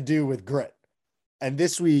something to do with Grit. And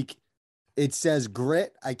this week it says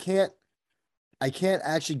Grit. I can't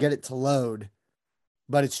actually get it to load,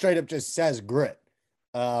 but it straight up just says Grit.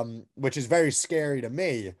 Which is very scary to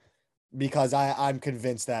me because I'm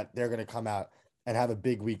convinced that they're going to come out and have a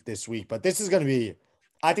big week this week. But this is going to be,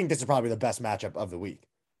 I think this is probably the best matchup of the week.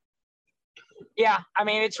 Yeah, I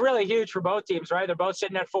mean, it's really huge for both teams, right? They're both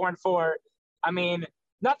sitting at 4-4. I mean,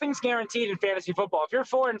 nothing's guaranteed in fantasy football. If you're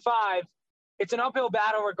 4-5, it's an uphill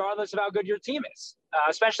battle regardless of how good your team is,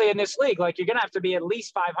 especially in this league. Like, you're going to have to be at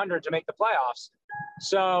least 500 to make the playoffs.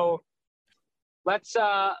 So let's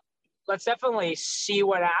definitely see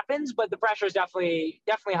what happens, but the pressure is definitely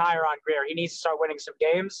higher on Greer. He needs to start winning some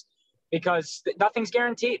games because nothing's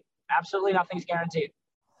guaranteed. Absolutely nothing's guaranteed.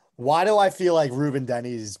 Why do I feel like Ruben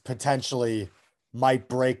Denny's potentially might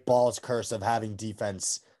break Ball's curse of having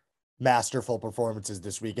defense masterful performances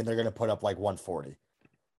this week, and they're going to put up like 140?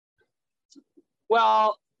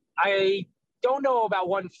 Well, I don't know about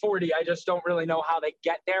 140. I just don't really know how they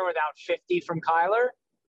get there without 50 from Kyler.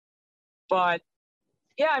 But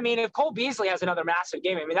yeah, I mean, if Cole Beasley has another massive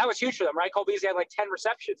game, I mean, that was huge for them, right? Cole Beasley had like 10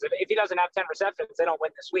 receptions. If he doesn't have 10 receptions, they don't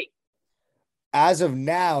win this week. As of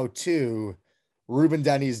now, too, Ruben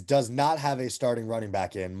Denny's does not have a starting running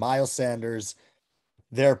back in. Miles Sanders,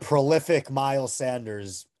 their prolific Miles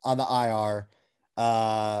Sanders on the IR.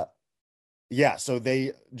 So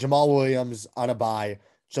Jamal Williams on a bye.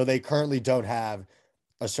 So they currently don't have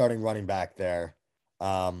a starting running back there.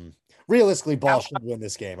 Realistically, Ball should win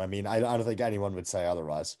this game. I mean, I don't think anyone would say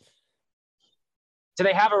otherwise. Do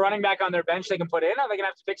they have a running back on their bench they can put in, or are they going to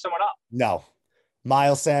have to pick someone up? No.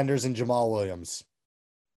 Miles Sanders and Jamal Williams.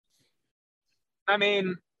 I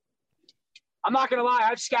mean, I'm not going to lie.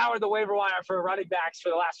 I've scoured the waiver wire for running backs for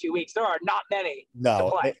the last few weeks. There are not many.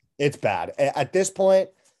 No, it's bad. At this point,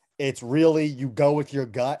 it's really you go with your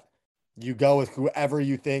gut. You go with whoever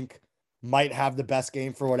you think might have the best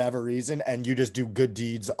game for whatever reason, and you just do good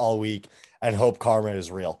deeds all week and hope karma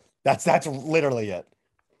is real. That's literally it.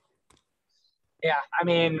 Yeah, I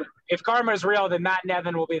mean, if karma is real, then Matt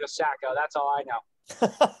Nevin will be the Sacco. That's all I know.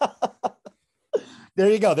 There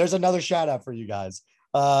you go. There's another shout out for you guys.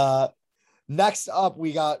 Next up,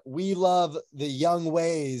 we love the Young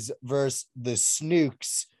Ways versus the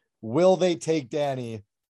Snooks. Will they take Danny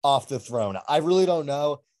off the throne? I really don't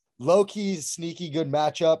know. Low-key, sneaky good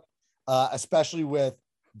matchup, especially with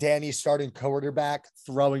Danny starting quarterback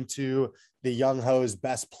throwing to the Young Ho's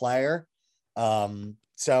best player.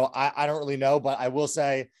 So I don't really know, but I will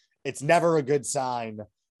say it's never a good sign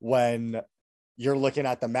when you're looking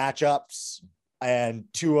at the matchups and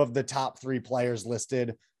 2 of the top 3 players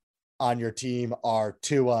listed on your team are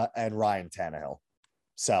Tua and Ryan Tannehill.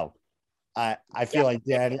 So I feel like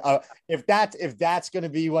Danny, if that's going to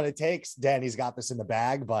be what it takes, Danny's got this in the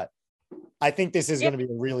bag, but I think this is going to be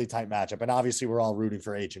a really tight matchup. And obviously we're all rooting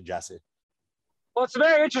for H and Jesse. Well, it's a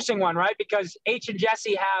very interesting one, right? Because H and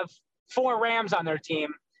Jesse have 4 Rams on their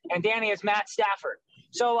team and Danny has Matt Stafford.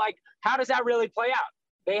 So like, how does that really play out?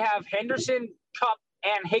 They have Henderson, Kupp,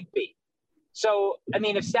 and Higbee. So, I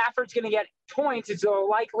mean, if Stafford's going to get points, it's going to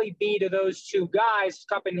likely be to those 2 guys,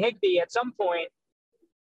 Kupp and Higbee, at some point.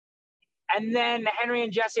 And then Henry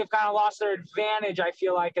and Jesse have kind of lost their advantage, I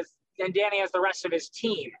feel like, and Danny has the rest of his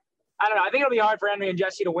team. I don't know. I think it'll be hard for Henry and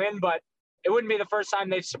Jesse to win, but it wouldn't be the first time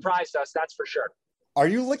they've surprised us. That's for sure. Are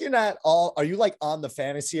you looking at all? Are you like on the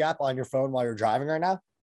fantasy app on your phone while you're driving right now?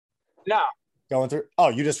 No. Going through? Oh,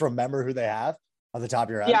 you just remember who they have on the top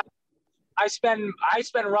of your head? Yeah. I spend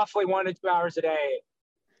roughly 1 to 2 hours a day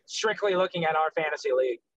strictly looking at our fantasy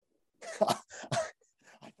league. I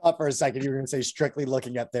thought for a second you were going to say strictly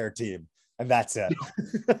looking at their team, and that's it.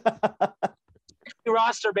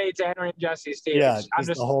 Roster Bates, Henry, and Jesse's team. Yeah,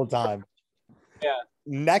 just the whole time. Yeah.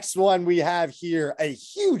 Next one we have here, a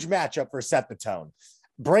huge matchup for Set the Tone.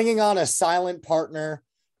 Bringing on a silent partner,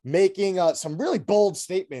 making some really bold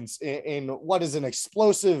statements in what is an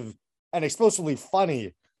explosively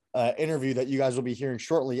funny interview that you guys will be hearing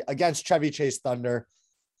shortly against Chevy Chase Thunder.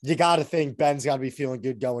 You got to think Ben's got to be feeling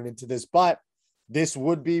good going into this, but this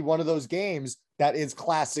would be one of those games that is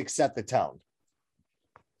classic Set the Tone.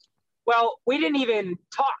 Well, we didn't even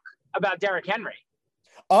talk about Derrick Henry.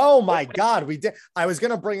 Oh my God, we did. I was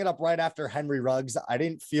going to bring it up right after Henry Ruggs. I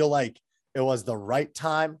didn't feel like it was the right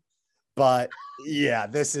time, but yeah,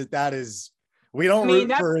 we don't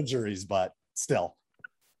root for injuries, but still.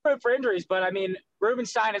 Root for injuries, but I mean,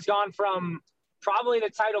 Rubenstein has gone from probably the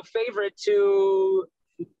title favorite to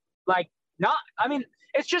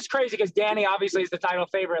it's just crazy because Danny obviously is the title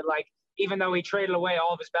favorite, even though he traded away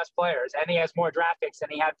all of his best players and he has more draft picks than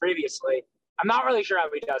he had previously. I'm not really sure how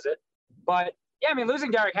he does it, but yeah, I mean,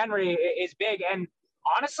 losing Derrick Henry is big. And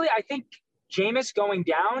honestly, I think Jameis going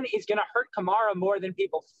down is going to hurt Kamara more than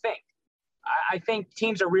people think. I think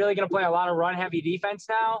teams are really going to play a lot of run-heavy defense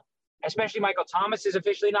now, especially Michael Thomas is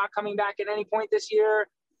officially not coming back at any point this year.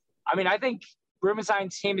 I mean, I think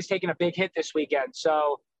Rubenstein's team is taking a big hit this weekend.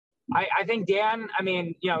 So I think Dan,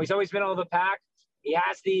 he's always middle of the pack. He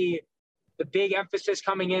has the big emphasis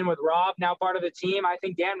coming in with Rob, now part of the team. I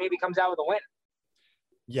think Dan maybe comes out with a win.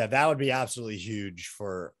 Yeah, that would be absolutely huge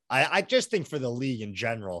I just think for the league in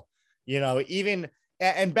general,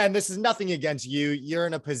 and Ben, this is nothing against you. You're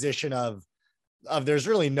in a position of there's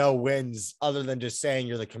really no wins other than just saying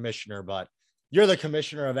you're the commissioner, but you're the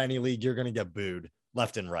commissioner of any league. You're going to get booed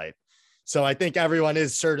left and right. So I think everyone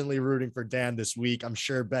is certainly rooting for Dan this week. I'm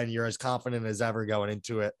sure, Ben, you're as confident as ever going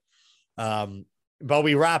into it. But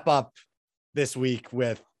we wrap up this week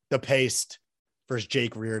with the Paste versus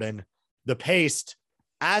Jake Reardon. The Paste,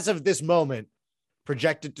 as of this moment,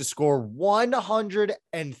 projected to score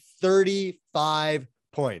 135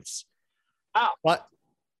 points. Wow.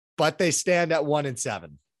 But they stand at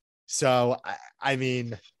 1-7. So, I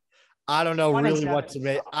mean, I don't know really what to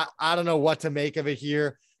make. I don't know what to make of it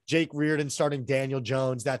here. Jake Reardon starting Daniel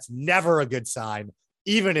Jones. That's never a good sign,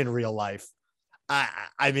 even in real life.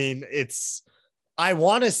 I mean, I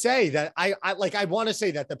want to say that I want to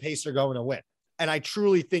say that the Pacers are going to win. And I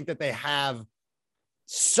truly think that they have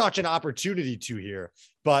such an opportunity to here,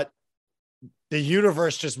 but the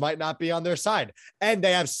universe just might not be on their side. And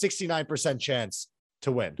they have 69% chance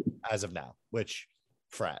to win as of now, which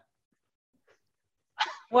frat.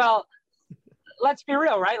 Well, let's be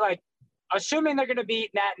real, right? Assuming they're going to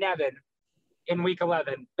beat Nat Nevin in week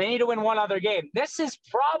 11, they need to win one other game. This is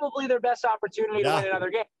probably their best opportunity to win another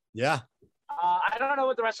game. Yeah. I don't know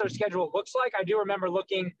what the rest of their schedule looks like. I do remember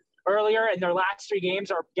looking earlier, and their last 3 games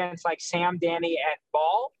are against Sam, Danny, and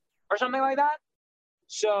Ball or something like that.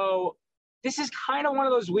 So this is kind of one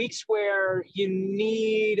of those weeks where you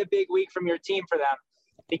need a big week from your team for them,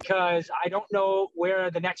 because I don't know where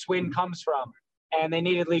the next win comes from, and they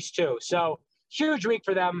need at least 2. So huge week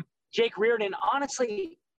for them. Jake Reardon,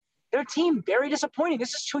 honestly, their team, very disappointing.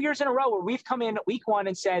 This is 2 years in a row where we've come in week 1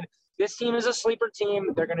 and said, this team is a sleeper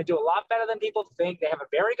team. They're going to do a lot better than people think. They have a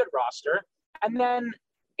very good roster. And then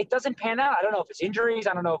it doesn't pan out. I don't know if it's injuries.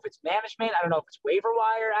 I don't know if it's management. I don't know if it's waiver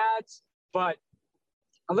wire ads. But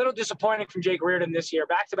a little disappointing from Jake Reardon this year.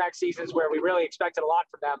 Back-to-back seasons where we really expected a lot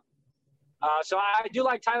from them. So I do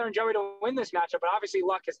like Tyler and Joey to win this matchup, but obviously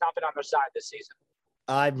luck has not been on their side this season.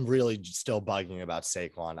 I'm really still bugging about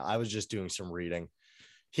Saquon. I was just doing some reading.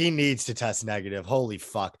 He needs to test negative. Holy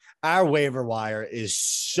fuck. Our waiver wire is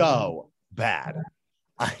so bad.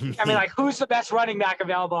 I mean, who's the best running back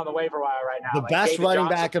available on the waiver wire right now? The best David running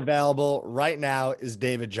Johnson? Back available right now is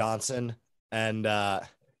David Johnson. And oh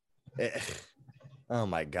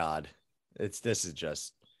my God. This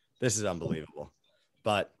is unbelievable.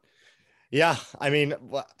 But yeah,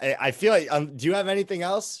 I feel like, do you have anything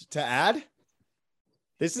else to add?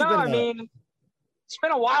 It's been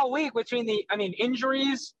a wild week between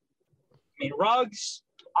injuries. Ruggs.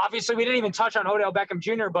 Obviously, we didn't even touch on Odell Beckham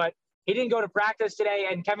Jr., but he didn't go to practice today,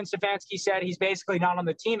 and Kevin Stefanski said he's basically not on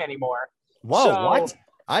the team anymore. Whoa, what?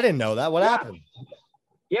 I didn't know that. What happened?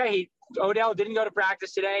 Yeah, Odell didn't go to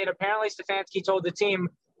practice today, and apparently Stefanski told the team,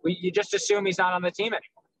 you just assume he's not on the team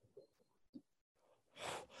anymore.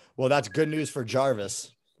 Well, that's good news for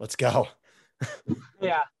Jarvis. Let's go.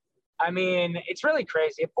 Yeah. I mean, it's really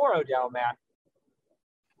crazy. Poor Odell, man.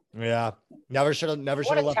 Yeah. Never should have left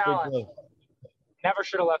Big Blue. Never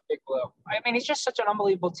should have left Big Blue. I mean, he's just such an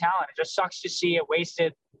unbelievable talent. It just sucks to see it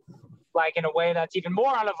wasted, like in a way that's even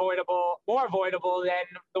more avoidable than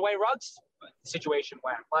the way Ruggs' situation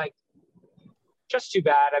went. Like, just too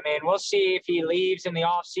bad. I mean, we'll see if he leaves in the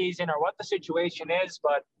offseason or what the situation is,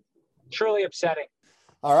 but truly upsetting.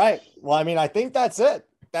 All right. Well, I mean, I think that's it.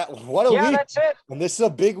 What a week. That's it. And this is a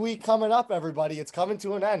big week coming up, everybody. It's coming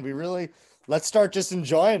to an end. Let's start just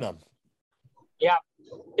enjoying them. Yeah.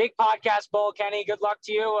 Big podcast bowl, Kenny. Good luck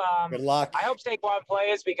to you. Good luck. I hope Saquon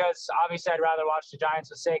plays because obviously I'd rather watch the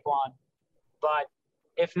Giants with Saquon. But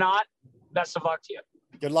if not, best of luck to you.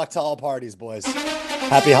 Good luck to all parties, boys.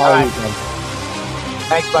 Happy Halloween. Right.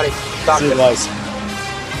 Thanks, buddy. See you guys.